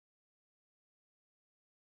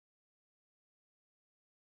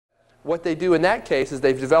what they do in that case is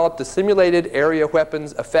they've developed a simulated area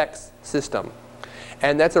weapons effects system.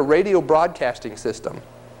 And that's a radio broadcasting system.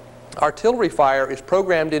 Artillery fire is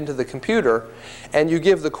programmed into the computer, and you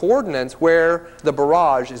give the coordinates where the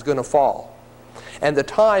barrage is going to fall and the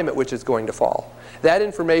time at which it's going to fall. That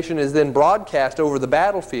information is then broadcast over the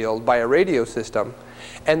battlefield by a radio system,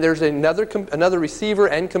 and there's another receiver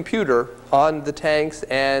and computer on the tanks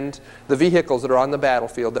and the vehicles that are on the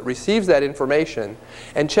battlefield that receives that information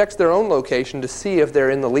and checks their own location to see if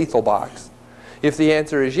they're in the lethal box. If the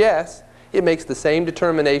answer is yes, it makes the same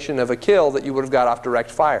determination of a kill that you would have got off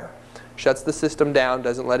direct fire. Shuts the system down,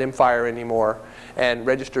 doesn't let him fire anymore, and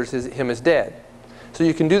registers him as dead. So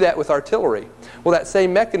you can do that with artillery. Well, that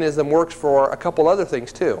same mechanism works for a couple other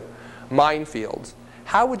things too. Minefields.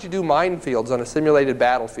 How would you do minefields on a simulated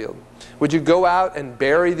battlefield? Would you go out and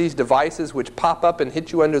bury these devices which pop up and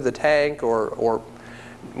hit you under the tank, or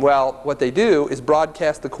well, what they do is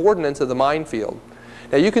broadcast the coordinates of the minefield.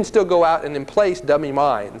 Now you can still go out and emplace dummy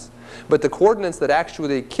mines, but the coordinates that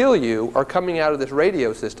actually kill you are coming out of this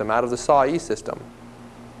radio system, out of the SAW-E system.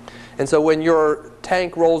 And so when your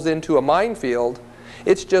tank rolls into a minefield,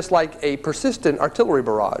 it's just like a persistent artillery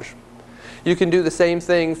barrage. You can do the same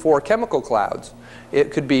thing for chemical clouds.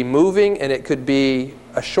 It could be moving, and it could be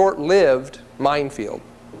a short-lived minefield,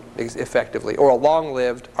 effectively, or a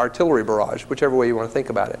long-lived artillery barrage, whichever way you want to think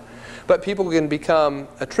about it. But people can become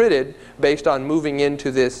attrited based on moving into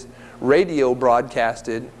this radio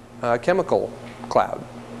broadcasted chemical cloud.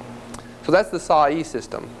 So that's the SAW-E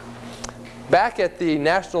system. Back at the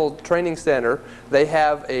National Training Center, they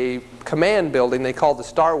have a command building they call the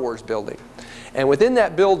Star Wars building. And within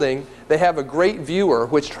that building, they have a great viewer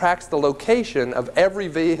which tracks the location of every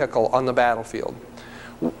vehicle on the battlefield.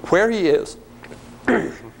 Where he is,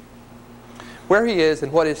 where he is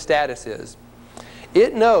and what his status is.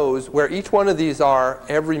 It knows where each one of these are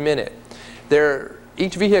every minute.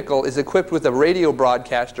 Each vehicle is equipped with a radio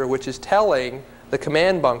broadcaster which is telling the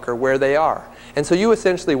command bunker where they are. And so you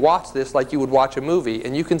essentially watch this like you would watch a movie,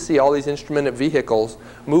 and you can see all these instrumented vehicles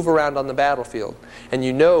move around on the battlefield. And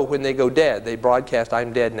you know when they go dead, they broadcast,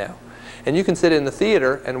 "I'm dead now." And you can sit in the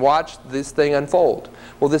theater and watch this thing unfold.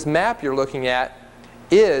 Well, this map you're looking at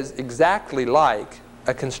is exactly like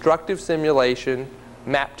a constructive simulation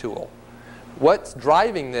map tool. What's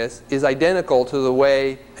driving this is identical to the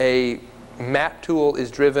way a map tool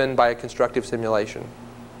is driven by a constructive simulation.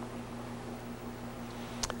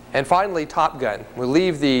 And finally, Top Gun. We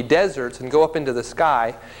leave the deserts and go up into the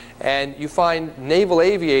sky, and you find naval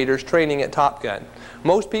aviators training at Top Gun.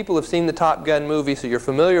 Most people have seen the Top Gun movie, so you're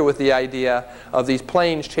familiar with the idea of these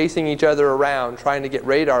planes chasing each other around, trying to get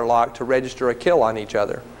radar locked to register a kill on each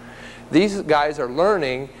other. These guys are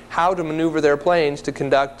learning how to maneuver their planes to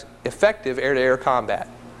conduct effective air-to-air combat.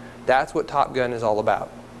 That's what Top Gun is all about.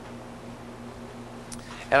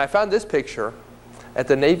 And I found this picture at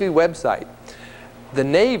the Navy website. The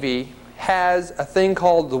Navy has a thing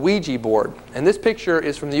called the Ouija board, and this picture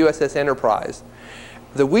is from the USS Enterprise.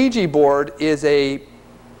 The Ouija board is a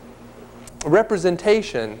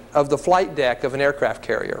representation of the flight deck of an aircraft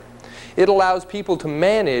carrier. It allows people to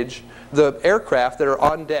manage the aircraft that are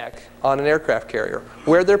on deck on an aircraft carrier,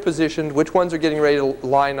 where they're positioned, which ones are getting ready to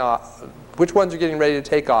line up, which ones are getting ready to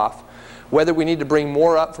take off, whether we need to bring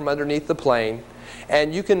more up from underneath the plane.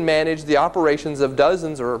 And you can manage the operations of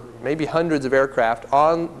dozens or maybe hundreds of aircraft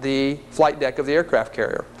on the flight deck of the aircraft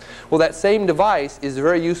carrier. Well, that same device is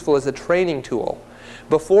very useful as a training tool.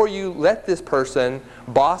 Before you let this person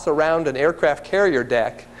boss around an aircraft carrier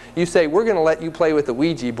deck, you say, we're going to let you play with the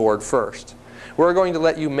Ouija board first. We're going to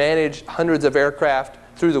let you manage hundreds of aircraft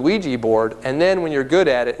through the Ouija board, and then when you're good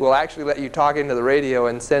at it, we'll actually let you talk into the radio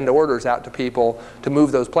and send orders out to people to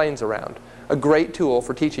move those planes around. A great tool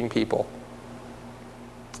for teaching people.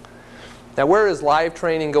 Now, where is live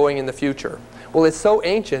training going in the future? Well, it's so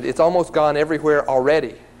ancient, it's almost gone everywhere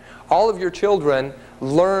already. All of your children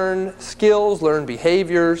learn skills, learn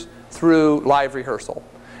behaviors through live rehearsal.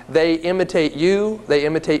 They imitate you, they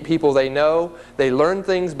imitate people they know, they learn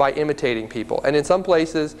things by imitating people. And in some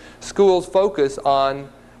places, schools focus on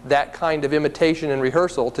that kind of imitation and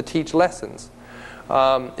rehearsal to teach lessons.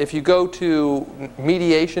 If you go to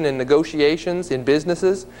mediation and negotiations in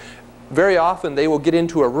businesses, very often they will get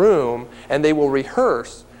into a room and they will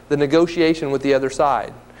rehearse the negotiation with the other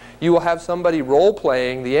side. You will have somebody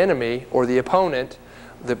role-playing the enemy or the opponent,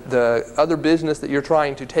 the other business that you're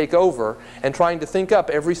trying to take over, and trying to think up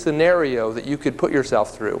every scenario that you could put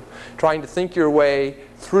yourself through, trying to think your way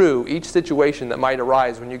through each situation that might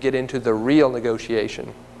arise when you get into the real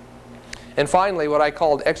negotiation. And finally, what I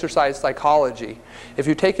called exercise psychology. If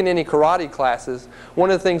you've taken any karate classes, one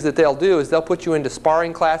of the things that they'll do is they'll put you into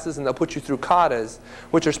sparring classes and they'll put you through katas,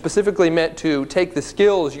 which are specifically meant to take the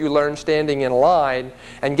skills you learn standing in a line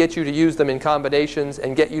and get you to use them in combinations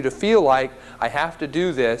and get you to feel like, I have to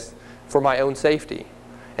do this for my own safety.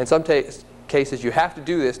 In some cases, you have to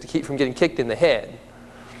do this to keep from getting kicked in the head.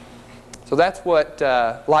 So that's what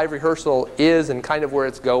live rehearsal is and kind of where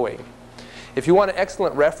it's going. If you want an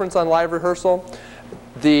excellent reference on live rehearsal,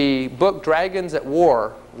 the book Dragons at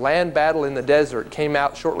War, Land Battle in the Desert, came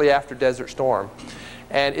out shortly after Desert Storm.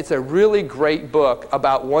 And it's a really great book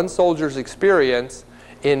about one soldier's experience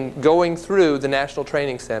in going through the National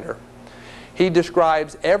Training Center. He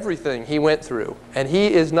describes everything he went through, and he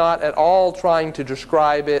is not at all trying to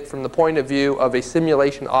describe it from the point of view of a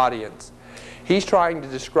simulation audience. He's trying to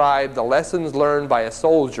describe the lessons learned by a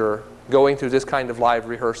soldier going through this kind of live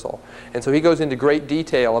rehearsal. And so he goes into great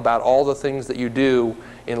detail about all the things that you do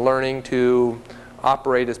in learning to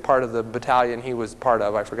operate as part of the battalion he was part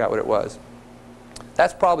of. I forgot what it was.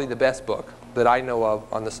 That's probably the best book that I know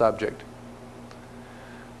of on the subject.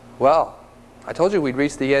 Well, I told you we'd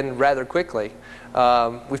reach the end rather quickly.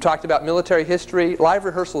 We've talked about military history. Live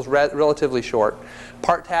rehearsal is relatively short.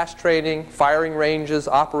 Part task training, firing ranges,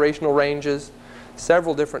 operational ranges,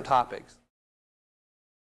 several different topics.